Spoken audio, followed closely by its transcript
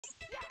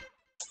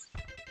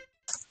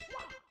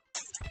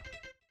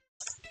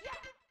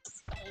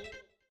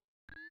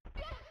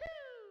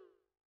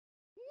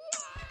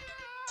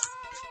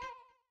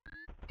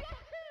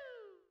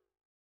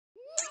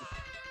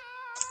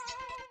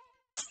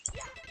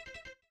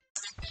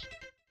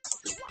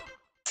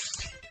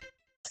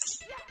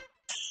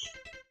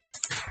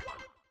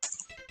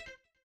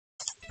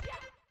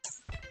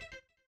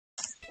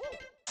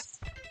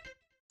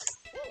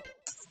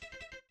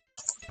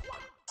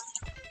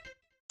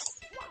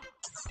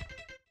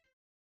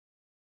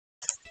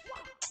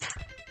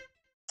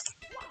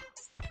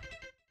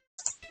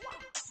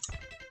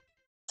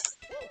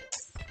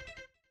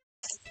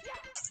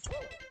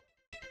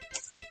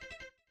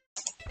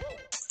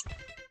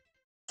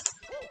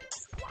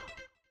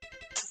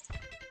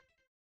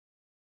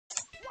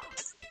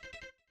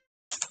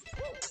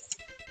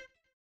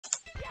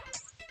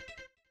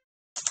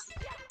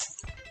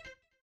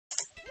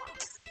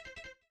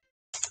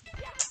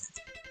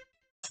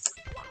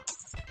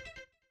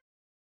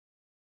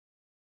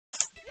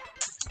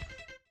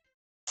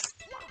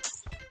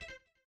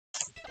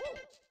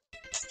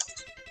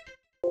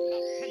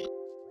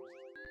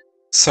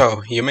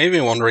So, you may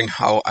be wondering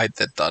how I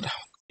did that.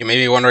 You may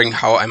be wondering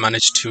how I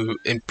managed to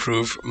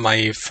improve my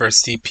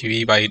Firsty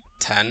PV by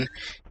 10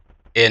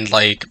 in,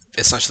 like,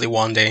 essentially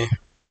one day.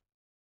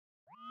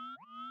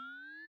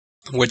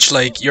 Which,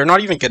 like, you're not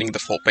even getting the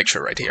full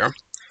picture right here.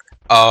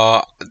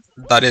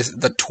 That is,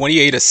 the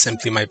 28 is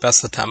simply my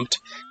best attempt,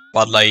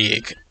 but,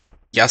 like,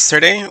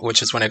 yesterday,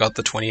 which is when I got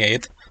the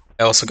 28,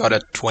 I also got a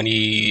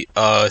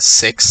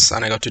 26,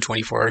 and I got two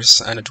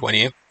 24s, and a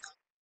 20.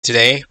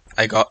 Today,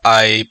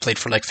 I played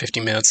for like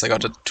 15 minutes. I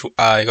got a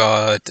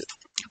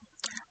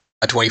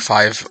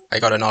 25. I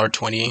got another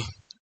 20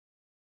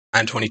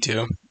 and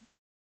 22.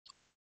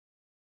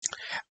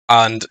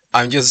 And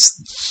I'm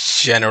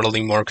just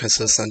generally more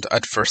consistent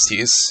at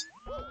firsties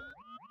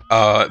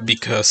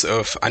because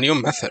of a new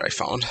method I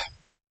found.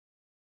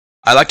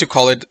 I like to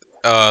call it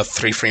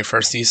 3-frame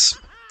firsties,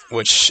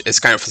 which is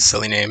kind of a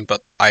silly name,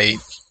 but I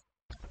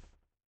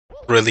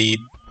really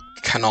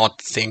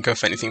cannot think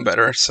of anything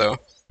better. So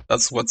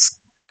that's what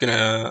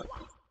the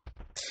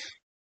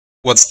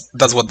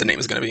name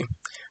is gonna be.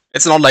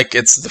 It's not like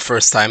it's the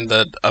first time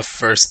that a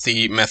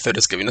firsty method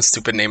is given a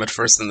stupid name at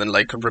first and then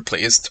like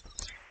replaced.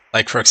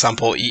 Like for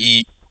example,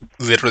 EE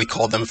literally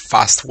called them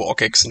fast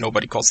wallkicks.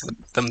 Nobody calls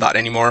them that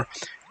anymore.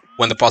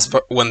 When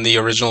the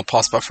original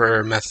pause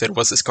buffer method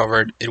was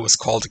discovered, it was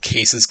called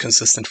cases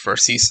consistent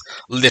firsties.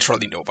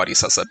 Literally nobody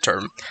says that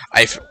term.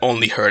 I've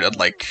only heard it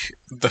like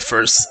the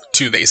first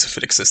 2 days of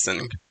it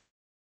existing.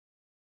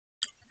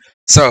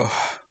 So,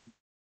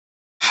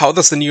 how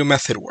does the new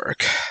method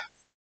work?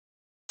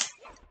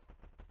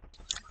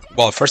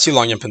 Well, first you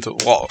long jump into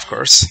the wall, of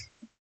course,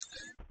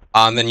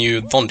 and then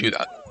you don't do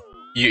that.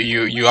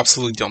 You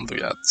absolutely don't do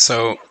that.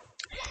 So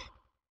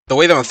the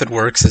way the method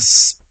works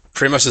is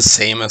pretty much the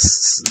same as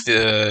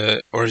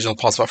the original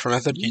pause buffer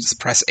method. You just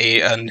press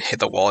A and hit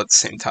the wall at the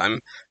same time,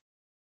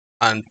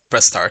 and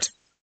press start.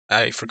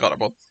 I forgot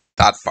about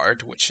that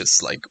part, which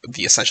is like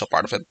the essential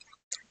part of it.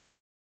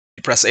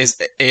 You press A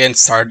and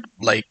start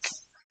like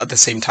at the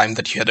same time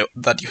that you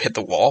hit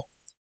the wall,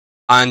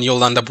 and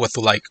you'll end up with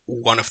like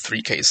one of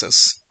 3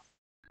 cases,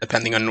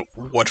 depending on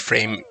what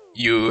frame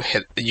you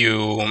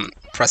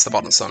press the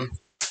buttons on.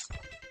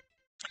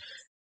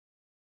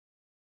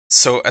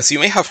 So as you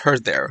may have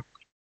heard there,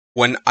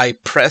 when I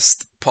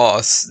pressed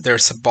pause,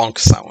 there's a bonk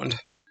sound.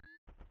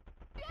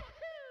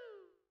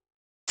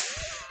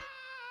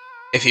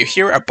 If you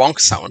hear a bonk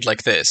sound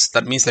like this,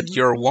 that means that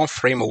you're 1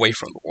 frame away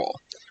from the wall,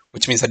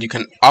 which means that you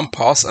can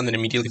unpause and then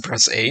immediately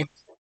press A,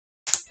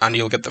 and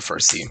you'll get the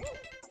firsty.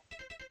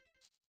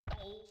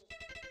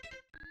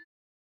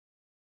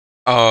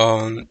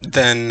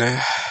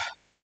 Then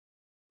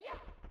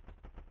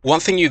one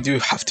thing you do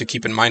have to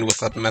keep in mind with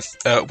that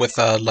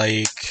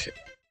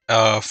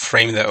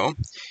frame though,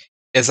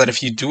 is that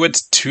if you do it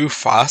too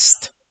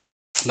fast,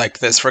 like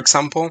this for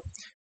example,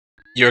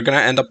 you're gonna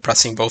end up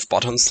pressing both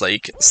buttons,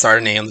 like start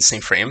and A on the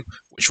same frame,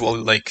 which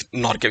will like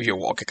not give you a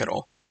wall kick at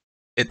all.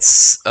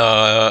 It's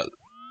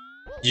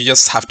you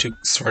just have to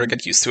sort of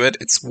get used to it.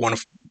 It's one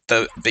of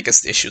the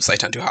biggest issues I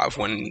tend to have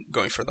when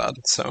going for that,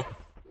 so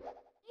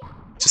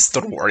just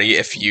don't worry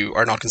if you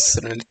are not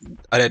consistent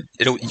at it,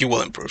 you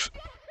will improve.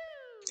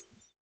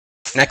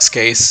 Next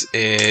case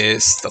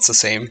is, that's the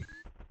same.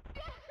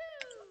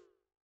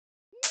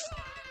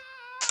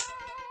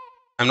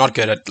 I'm not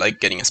good at like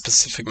getting the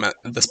specific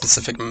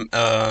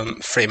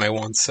frame I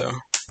want, so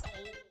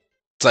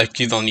it's like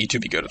you don't need to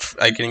be good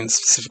at getting the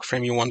specific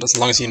frame you want. As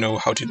long as you know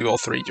how to do all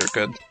 3, you're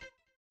good.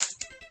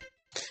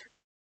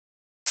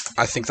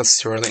 I think that's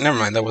too early. Never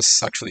mind, that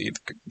was actually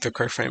the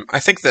correct frame. I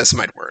think this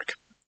might work.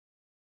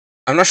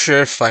 I'm not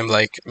sure if I'm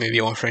like maybe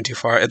 1 frame too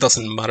far. It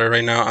doesn't matter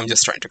right now. I'm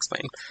just trying to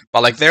explain.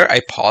 But like there, I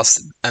paused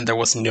and there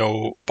was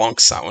no bonk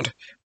sound,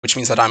 which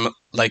means that I'm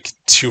like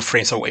 2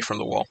 frames away from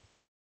the wall.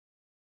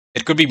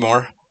 It could be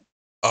more.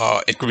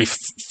 It could be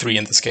 3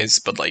 in this case,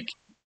 but like,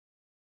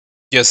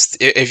 just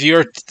if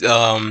you're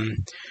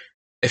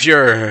If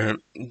you're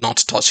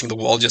not touching the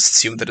wall, just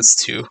assume that it's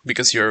 2,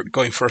 because you're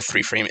going for a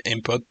 3-frame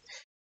input.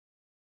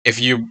 If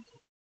you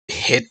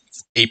hit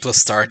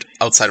A+Start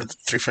outside of the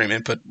 3-frame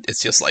input,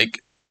 it's just like,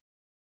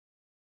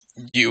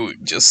 you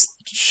just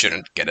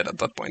shouldn't get it at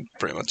that point,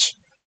 pretty much.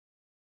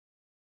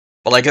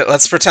 But like,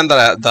 let's pretend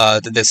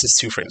that this is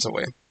 2 frames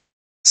away.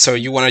 So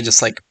you want to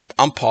just like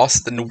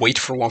unpause, then wait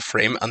for 1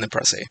 frame, and then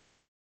press A.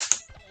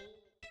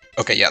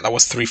 Okay, yeah, that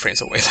was 3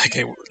 frames away,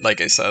 like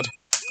I said.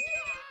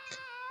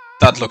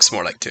 That looks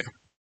more like 2.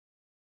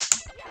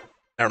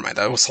 Never mind,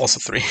 that was also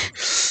 3.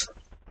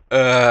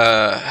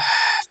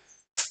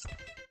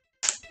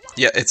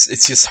 Yeah,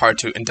 it's just hard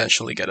to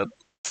intentionally get it.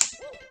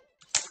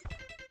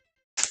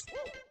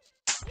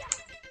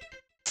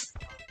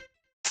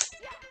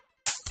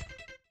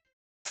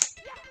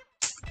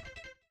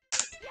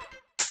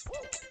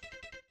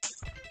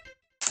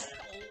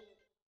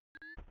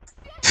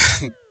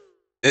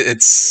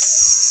 It's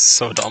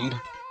so dumb.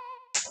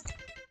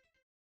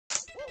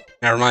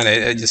 Never mind,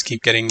 I just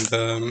keep getting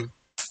the...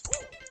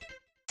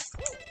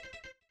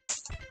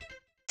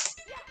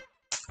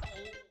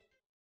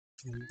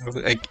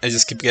 I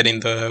just keep getting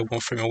the 1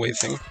 frame away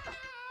thing.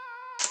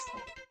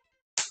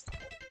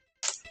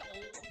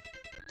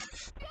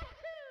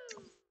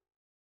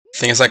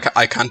 Thing is,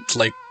 I can't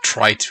like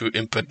try to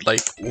input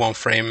like 1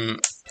 frame.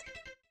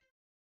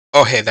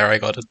 Oh hey, there I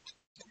got it.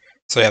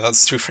 So yeah,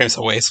 that's 2 frames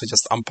away, so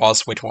just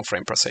unpause, wait 1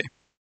 frame, press A.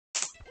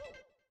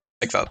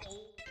 Like that.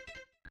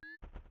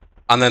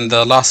 And then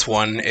the last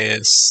one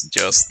is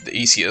just the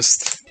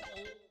easiest.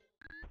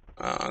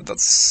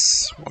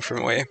 That's 1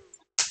 frame away.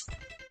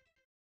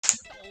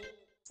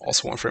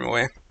 Also 1 frame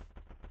away.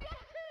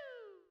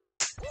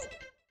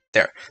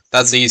 There.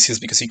 That's the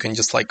easiest because you can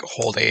just like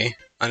hold A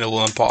and it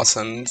will unpause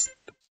and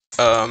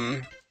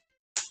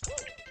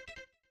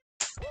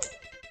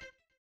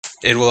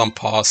it will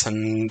unpause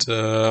and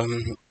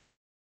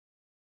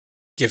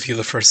give you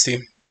the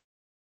firsty.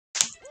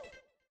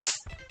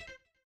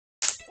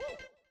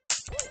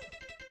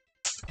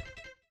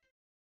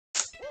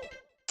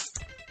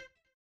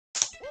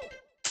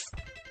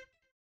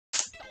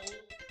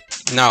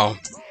 Now,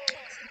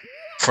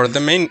 for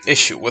the main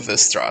issue with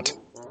this strat,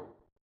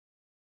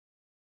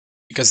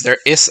 because there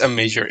is a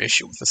major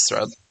issue with this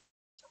strat.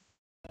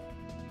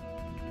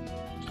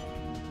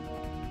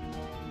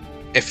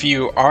 If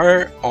you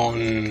are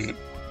on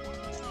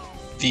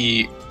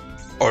the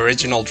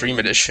original Dream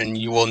Edition,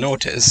 you will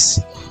notice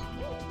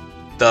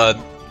that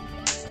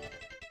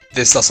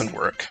this doesn't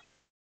work.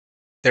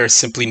 There is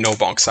simply no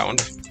bonk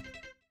sound.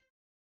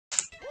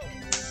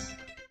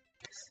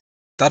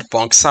 That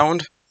bonk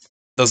sound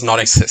does not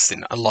exist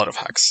in a lot of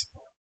hacks.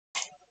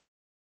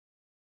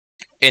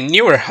 In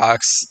newer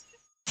hacks,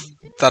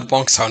 that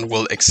bonk sound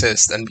will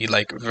exist and be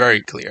like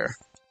very clear.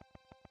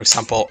 For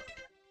example,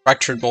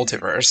 Fractured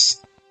Multiverse,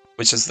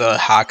 which is the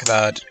hack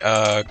that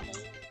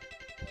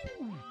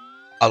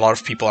a lot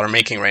of people are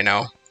making right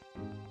now,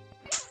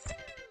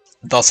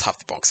 does have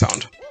the bonk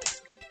sound.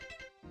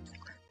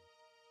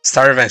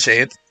 Star Revenge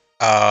 8,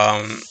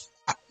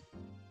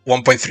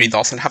 1.3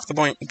 doesn't have the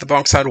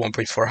bonk sound,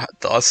 1.4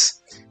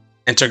 does.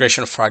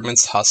 Integration of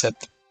Fragments has it.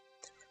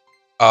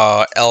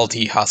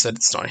 LD has it,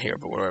 it's not here,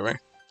 but whatever.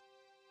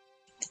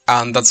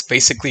 And that's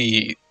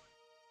basically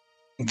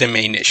the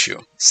main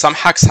issue. Some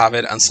hacks have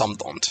it and some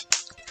don't.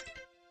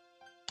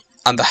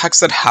 And the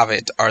hacks that have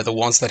it are the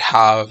ones that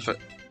have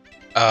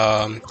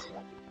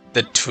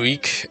the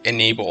tweak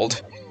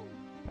enabled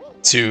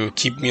to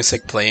keep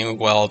music playing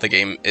while the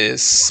game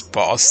is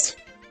paused.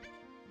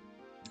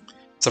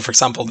 So for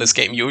example, this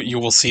game, you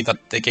will see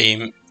that the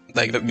game,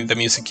 like the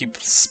music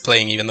keeps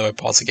playing even though I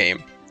pause the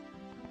game.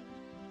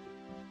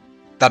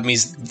 That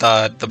means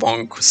that the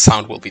bonk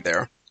sound will be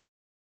there.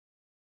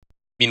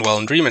 Meanwhile,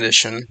 in Dream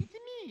Edition,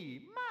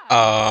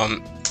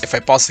 if I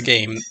pause the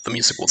game, the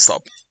music will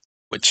stop,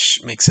 which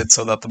makes it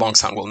so that the bonk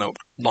sound will no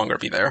longer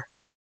be there.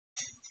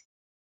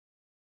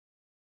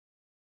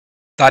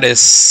 That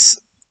is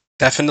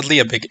definitely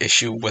a big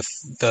issue with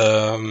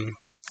the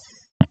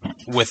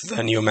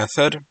new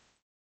method.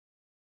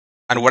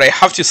 And what I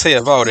have to say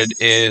about it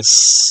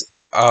is,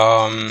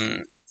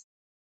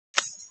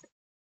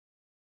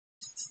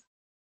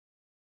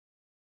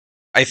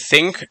 I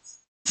think,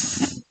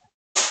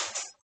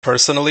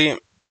 personally,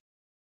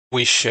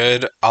 we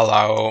should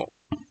allow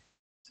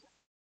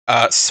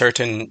a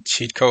certain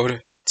cheat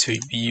code to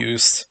be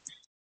used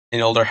in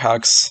older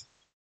hacks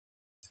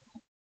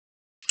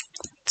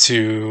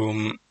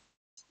to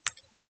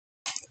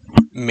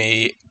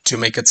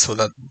make it so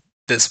that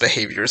this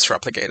behavior is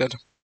replicated.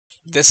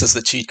 This is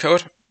the cheat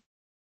code.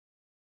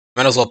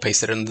 Might as well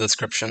paste it in the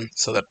description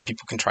so that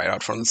people can try it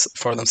out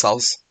for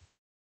themselves.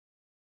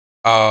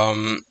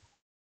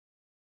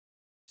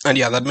 And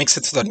yeah, that makes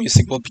it so that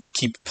music will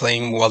keep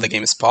playing while the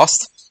game is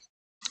paused.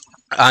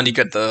 And you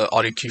get the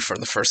audio cue for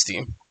the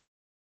firsty.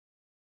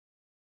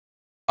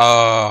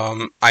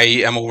 I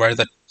am aware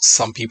that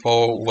some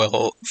people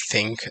will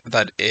think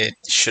that it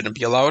shouldn't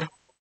be allowed.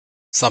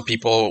 Some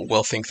people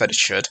will think that it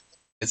should.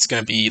 It's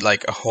gonna be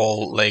like a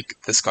whole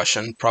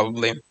discussion,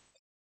 probably.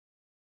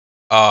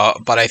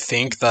 but I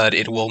think that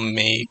it will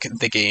make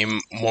the game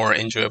more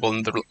enjoyable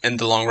in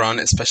the long run,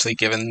 especially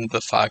given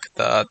the fact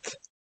that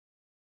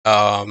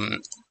um,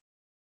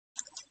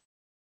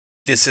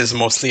 this is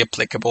mostly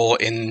applicable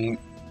in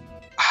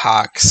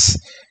hacks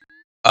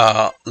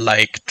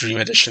like Dream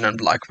Edition and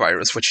Black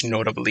Virus,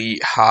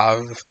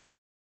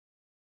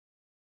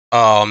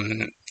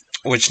 um,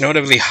 which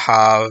notably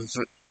have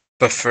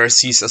the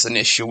Firsties as an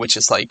issue, which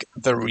is like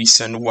the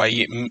reason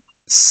why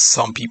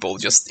some people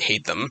just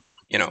hate them.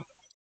 You know,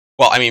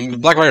 well, I mean,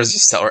 Black Virus is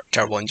just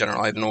terrible in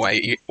general. I don't know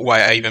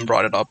why I even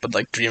brought it up, but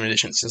like Dream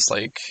Edition is just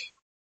like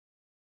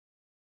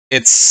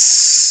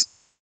it's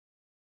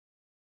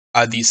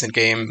a decent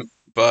game,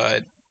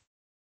 but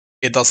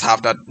it does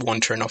have that one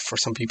turn off for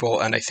some people,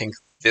 and I think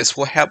this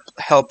will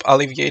help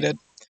alleviate it.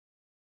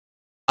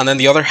 And then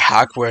the other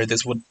hack where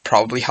this would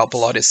probably help a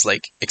lot is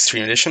like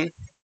Extreme Edition,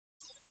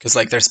 because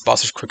like there's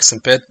Boss's Quick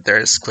Pit,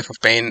 there's Cliff of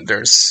Pain,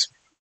 there's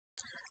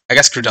I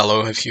guess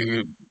Crudello if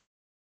you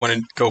want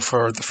to go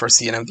for the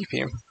first and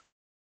MVP.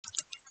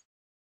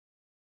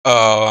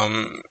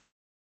 Um,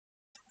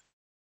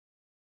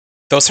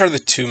 those are the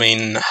two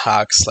main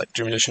hacks, like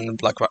Dream Edition and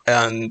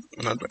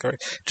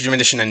Dream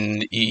Edition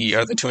and EE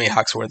are the two main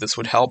hacks where this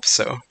would help.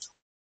 So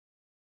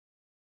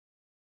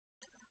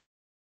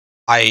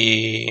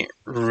I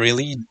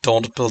really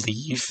don't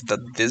believe that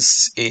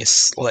this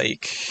is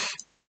like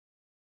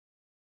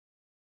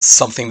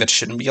something that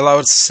shouldn't be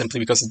allowed, simply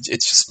because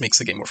it just makes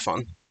the game more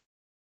fun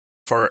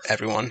for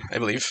everyone, I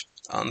believe.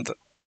 And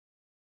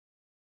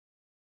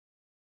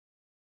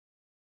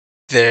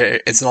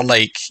it's not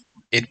like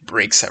it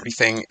breaks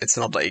everything. It's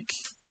not like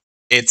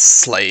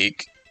it's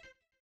like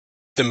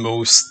the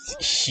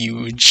most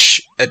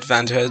huge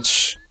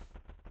advantage,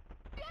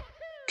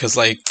 because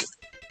like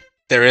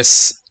there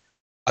is,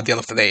 at the end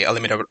of the day, a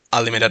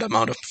limited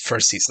amount of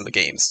firsties in the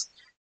games,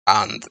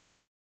 and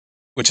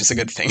which is a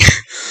good thing,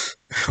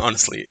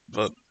 honestly.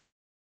 But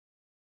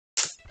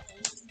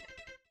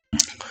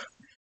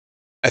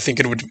I think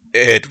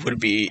it would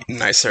be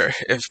nicer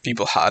if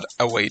people had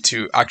a way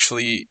to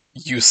actually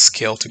use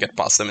skill to get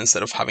past them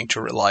instead of having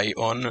to rely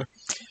on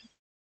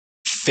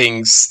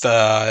things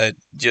that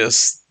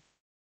just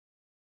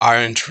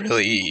aren't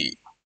really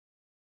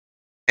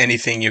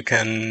anything you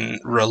can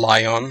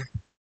rely on.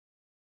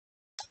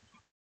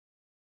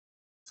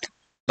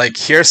 Like,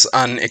 here's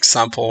an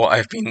example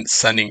I've been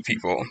sending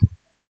people.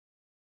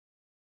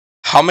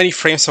 How many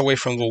frames away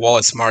from the wall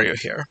is Mario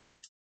here?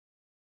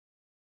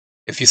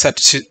 If you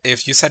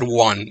said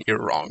 1,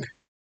 you're wrong.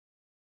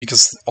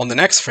 Because on the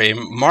next frame,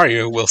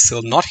 Mario will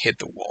still not hit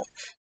the wall.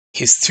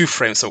 He's 2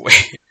 frames away.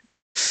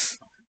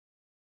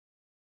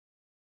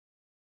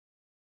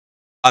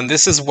 And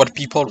this is what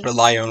people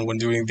rely on when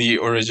doing the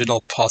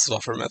original pause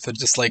buffer method,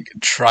 just like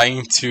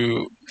trying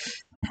to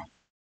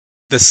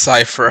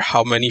decipher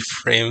how many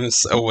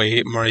frames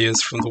away Mario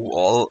is from the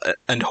wall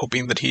and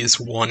hoping that he is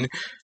 1,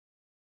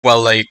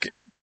 while like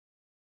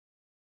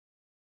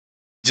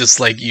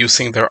just like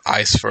using their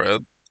eyes for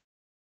it.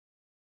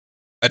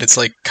 And it's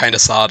like kinda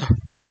sad.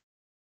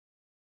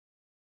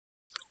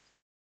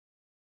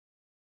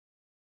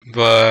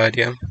 But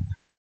yeah.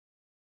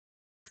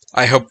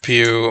 I hope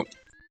you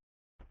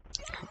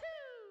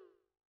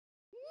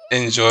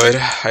enjoyed,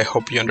 I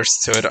hope you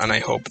understood, and I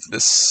hope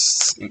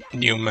this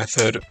new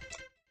method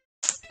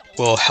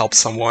will help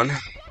someone.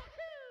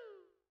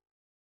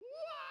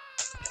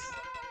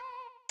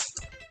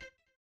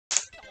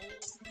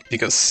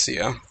 Because,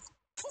 yeah,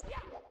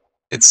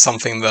 it's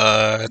something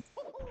that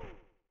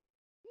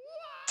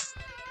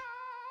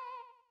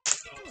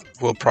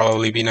will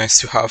probably be nice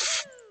to have.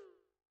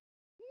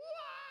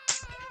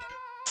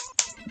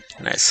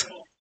 Nice.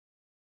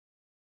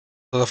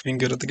 I love being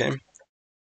good at the game.